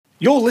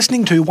You're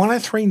listening to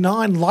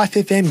 103.9 Life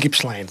FM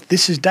Gippsland.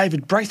 This is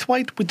David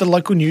Braithwaite with the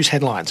local news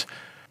headlines.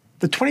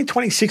 The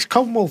 2026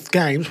 Commonwealth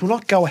Games will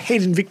not go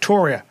ahead in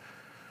Victoria.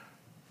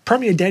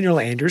 Premier Daniel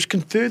Andrews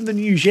confirmed the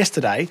news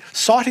yesterday,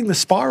 citing the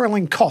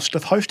spiralling cost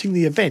of hosting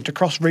the event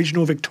across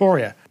regional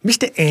Victoria.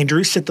 Mr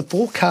Andrews said the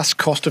forecast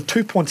cost of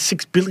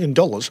 $2.6 billion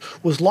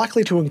was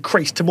likely to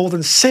increase to more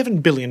than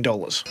 $7 billion.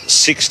 $6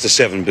 to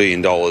 $7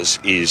 billion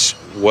is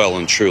well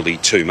and truly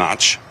too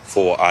much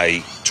for a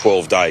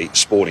 12-day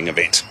sporting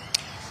event.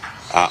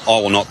 I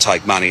will not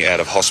take money out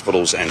of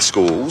hospitals and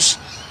schools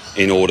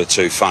in order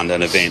to fund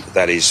an event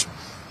that is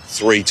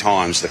 3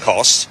 times the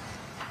cost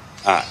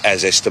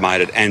as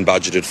estimated and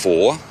budgeted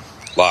for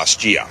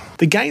last year.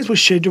 The Games were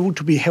scheduled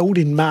to be held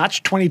in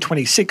March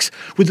 2026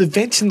 with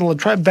events in the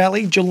Latrobe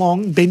Valley,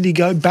 Geelong,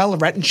 Bendigo,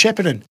 Ballarat and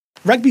Shepparton.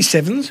 Rugby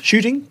sevens,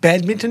 shooting,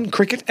 badminton,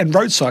 cricket and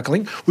road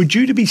cycling were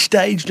due to be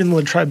staged in the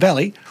Latrobe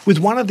Valley, with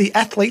one of the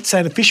athletes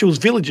and officials'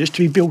 villages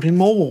to be built in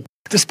Morwell.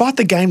 Despite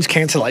the Games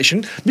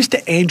cancellation,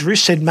 Mr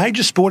Andrews said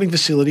major sporting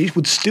facilities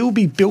would still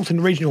be built in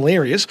regional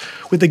areas,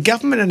 with the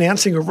government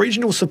announcing a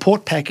regional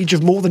support package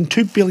of more than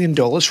 $2 billion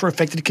for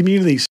affected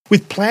communities.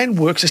 With planned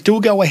works to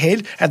still go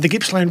ahead at the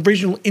Gippsland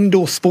Regional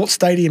Indoor Sports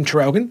Stadium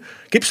Traralgon,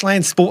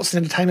 Gippsland Sports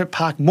and Entertainment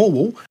Park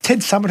Morwell,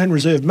 Ted Somerton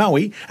Reserve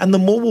Moe and the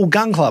Morwell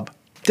Gun Club.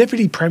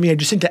 Deputy Premier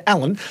Jacinta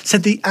Allen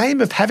said the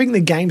aim of having the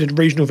Games at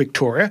regional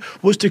Victoria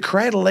was to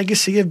create a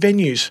legacy of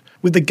venues,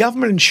 with the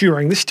government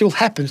ensuring this still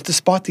happens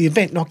despite the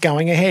event not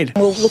going ahead.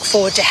 We'll look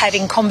forward to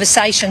having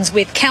conversations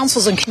with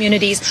councils and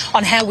communities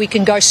on how we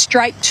can go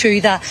straight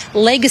to the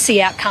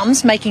legacy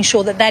outcomes, making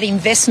sure that that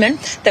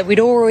investment that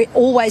we'd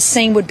always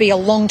seen would be a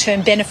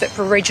long-term benefit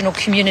for regional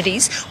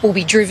communities will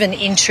be driven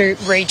into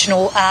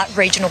regional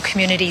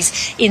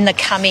communities in the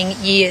coming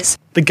years.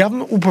 The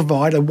government will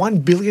provide a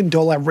 $1 billion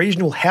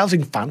regional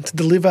housing fund to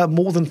deliver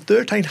more than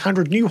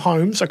 1,300 new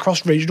homes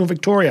across regional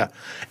Victoria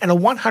and a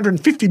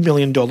 $150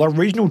 million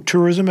regional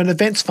tourism and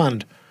events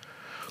fund.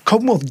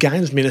 Commonwealth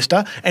Games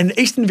Minister and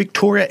Eastern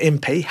Victoria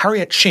MP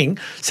Harriet Shing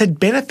said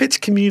benefits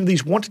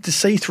communities wanted to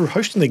see through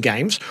hosting the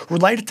Games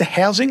related to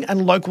housing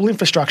and local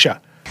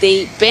infrastructure.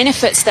 The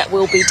benefits that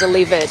will be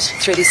delivered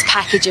through this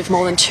package of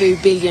more than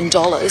 $2 billion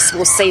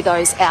will see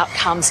those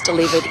outcomes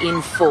delivered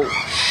in full.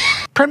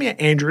 Premier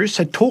Andrews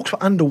said talks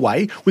were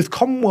underway with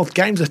Commonwealth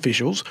Games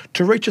officials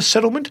to reach a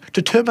settlement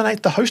to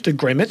terminate the host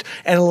agreement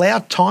and allow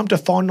time to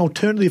find an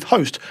alternative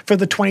host for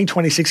the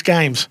 2026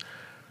 Games.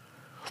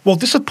 While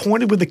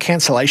disappointed with the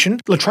cancellation,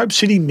 Latrobe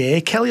City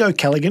Mayor Kelly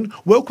O'Callaghan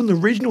welcomed the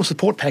regional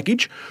support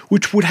package,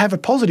 which would have a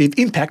positive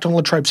impact on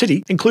Latrobe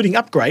City, including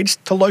upgrades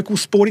to local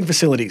sporting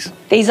facilities.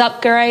 These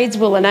upgrades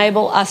will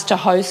enable us to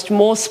host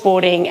more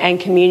sporting and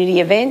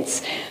community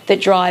events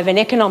that drive an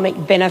economic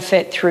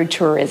benefit through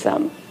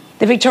tourism.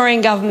 The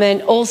Victorian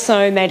Government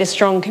also made a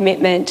strong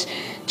commitment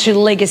to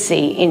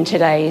legacy in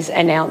today's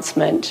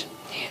announcement,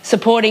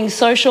 supporting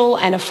social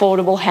and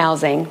affordable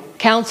housing.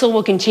 Council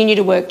will continue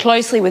to work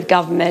closely with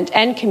government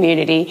and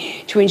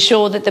community to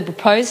ensure that the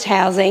proposed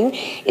housing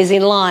is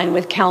in line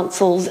with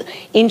Council's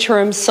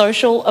interim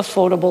social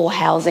affordable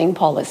housing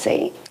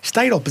policy.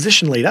 State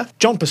Opposition Leader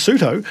John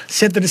Pasuto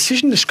said the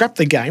decision to scrap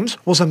the Games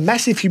was a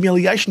massive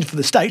humiliation for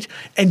the state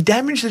and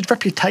damaged its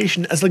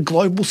reputation as a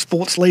global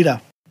sports leader.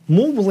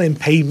 Morwell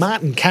MP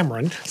Martin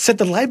Cameron said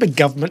the Labor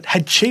government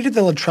had cheated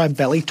the Latrobe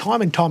Valley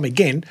time and time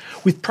again,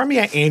 with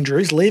Premier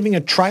Andrews leaving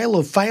a trail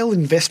of failed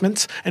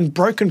investments and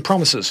broken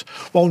promises,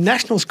 while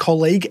Nationals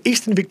colleague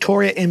Eastern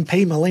Victoria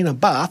MP Melina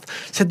Barth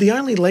said the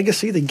only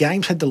legacy the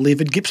Games had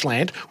delivered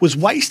Gippsland was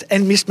waste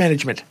and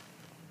mismanagement.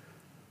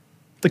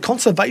 The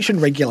conservation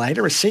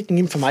regulator is seeking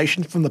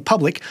information from the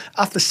public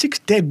after 6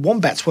 dead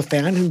wombats were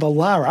found in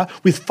Ballara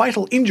with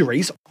fatal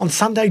injuries on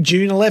Sunday,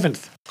 June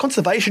 11th.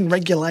 Conservation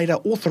regulator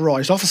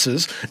authorised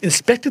officers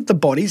inspected the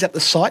bodies at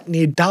the site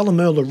near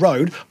Darlamerla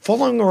Road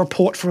following a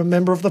report from a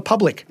member of the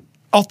public.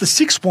 Of the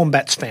 6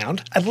 wombats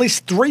found, at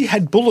least 3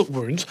 had bullet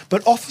wounds,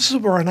 but officers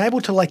were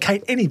unable to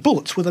locate any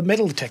bullets with a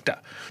metal detector.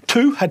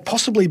 2 had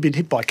possibly been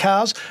hit by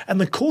cars, and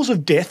the cause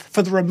of death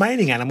for the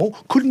remaining animal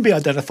couldn't be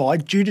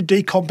identified due to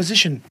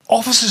decomposition.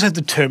 Officers have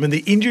determined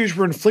the injuries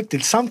were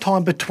inflicted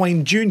sometime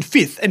between June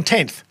 5th and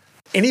 10th.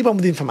 Anyone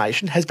with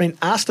information has been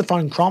asked to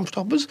phone Crime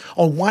Stoppers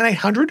on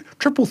 1800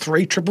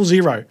 333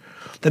 000.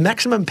 The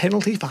maximum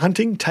penalty for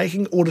hunting,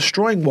 taking or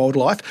destroying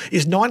wildlife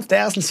is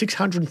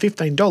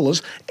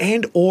 $9,615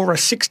 and or a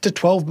 6 to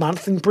 12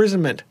 month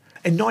imprisonment,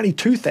 and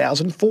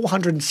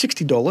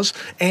 $92,460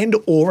 and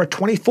or a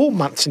 24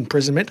 months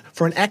imprisonment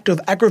for an act of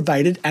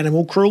aggravated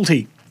animal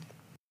cruelty.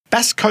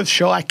 Bass Coast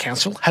Shire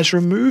Council has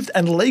removed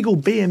an illegal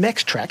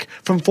BMX track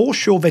from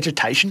foreshore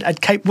vegetation at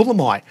Cape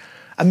Willamai,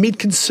 amid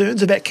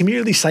concerns about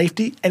community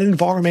safety and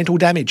environmental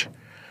damage.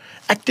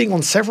 Acting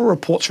on several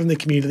reports from the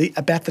community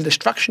about the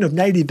destruction of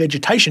native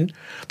vegetation,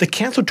 the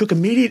council took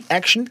immediate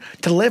action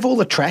to level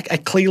the track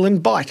at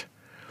Cleland Bight.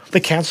 The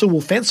council will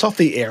fence off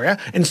the area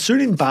and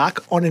soon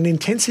embark on an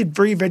intensive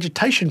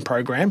revegetation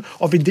program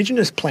of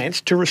Indigenous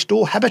plants to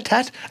restore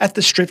habitat at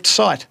the stripped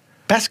site.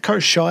 Bass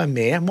Coast Shire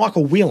Mayor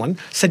Michael Whelan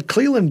said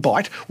Cleland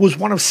Bight was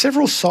one of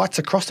several sites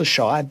across the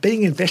Shire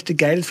being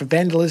investigated for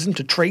vandalism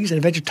to trees and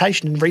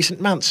vegetation in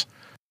recent months.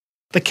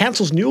 The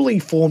council's newly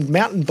formed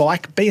mountain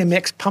bike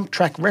BMX pump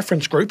track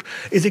reference group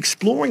is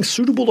exploring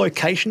suitable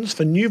locations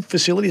for new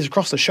facilities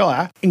across the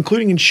Shire,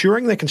 including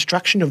ensuring the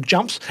construction of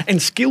jumps and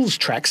skills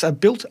tracks are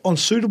built on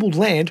suitable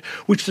land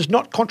which does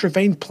not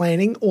contravene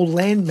planning or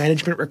land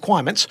management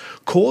requirements,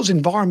 cause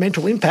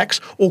environmental impacts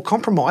or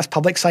compromise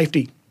public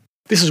safety.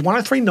 This is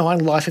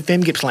 103.9 Life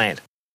FM Gippsland.